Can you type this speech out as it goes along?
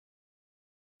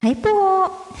Hi po!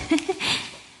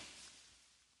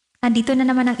 Andito na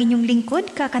naman ang inyong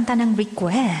lingkod, kakanta ng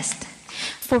request.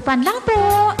 For fun lang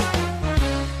po!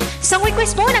 Song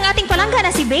request po ng ating palangga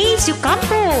na si Bass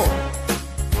Yucampo.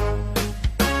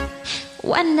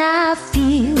 When I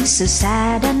feel so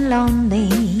sad and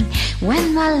lonely,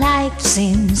 when my life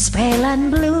seems pale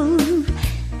and blue,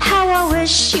 how I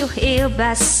wish you're here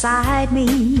beside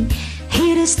me,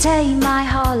 here to stay my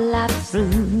whole life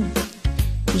through.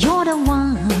 You're the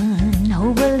one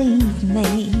who believe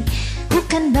me, who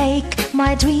can make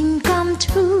my dream come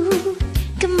true.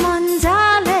 Come on,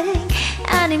 darling,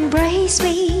 and embrace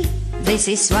me.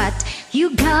 This is what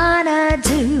you gotta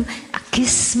do.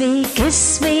 Kiss me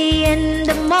in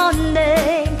the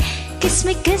morning. Kiss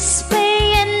me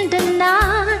in the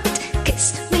night.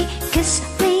 Kiss me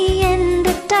in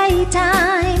the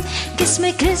daytime. Kiss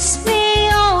me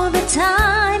all the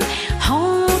time.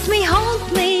 Hold me,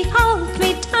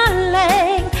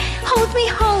 darling. Hold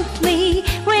me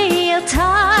real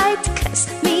tight.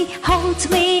 Kiss me, hold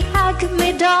me, hug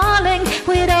me, darling,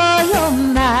 with all your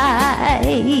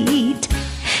might.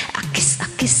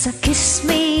 Kiss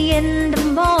me in the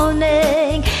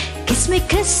morning. Kiss me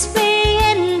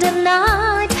in the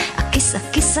night. Kiss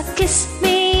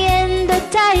me in the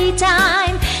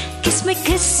daytime. Kiss me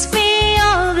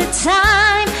all the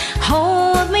time.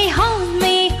 Hold me,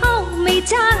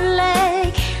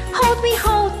 darling. Hold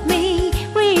me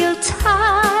real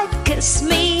tight. Kiss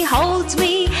me, hold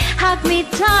me, hug me,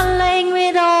 darling,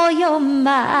 with all your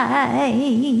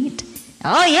might.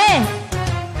 Oh yeah!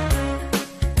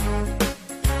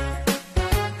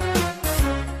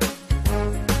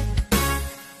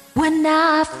 When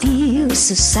I feel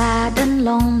so sad and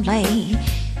lonely,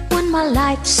 when my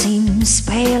life seems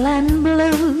pale and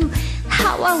blue,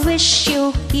 how I wish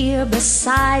you're here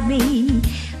beside me,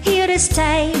 here to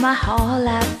stay my whole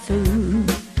life through.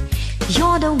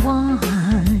 You're the one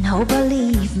who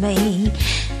believe me,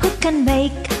 who can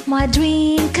make my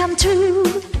dream come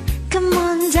true. Come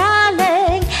on,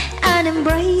 darling, and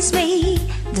embrace me.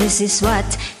 This is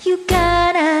what you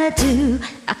gotta do.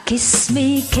 Kiss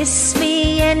me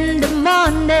in the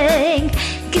morning.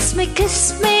 Kiss me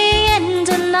in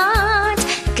the night.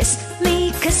 Kiss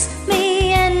me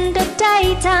in the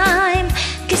daytime.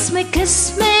 Kiss me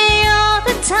all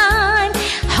the time.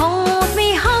 Hold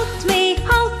me,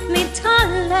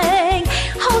 darling.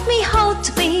 Hold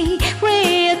me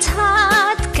real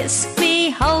tight. Kiss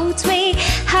me, hold me,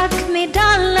 hug me,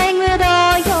 darling, with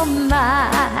all your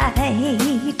might.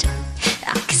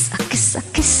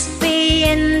 Kiss me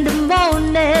in the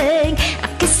morning.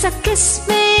 Kiss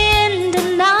me in the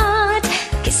night.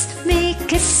 Kiss me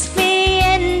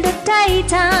in the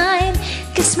daytime.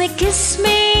 Kiss me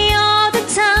all the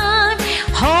time.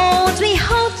 Hold me,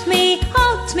 darling.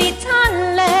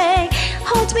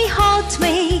 Hold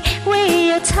me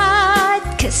real tight.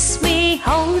 Kiss me,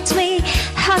 hold me,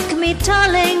 hug me,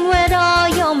 darling, with all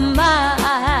your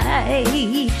might.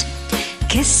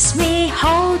 Kiss me,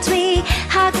 hold me,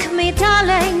 hug me,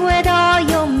 darling, with all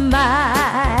your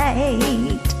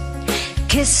might.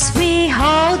 Kiss me,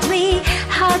 hold me,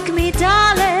 hug me,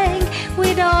 darling,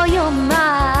 with all your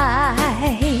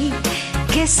might.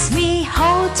 Kiss me,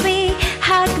 hold me,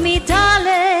 hug me,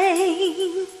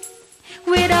 darling,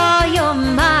 with all your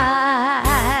might.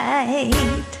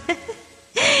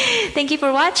 Thank you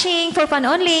for watching. For fun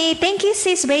only. Thank you,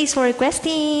 Sis Bass, for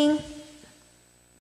requesting.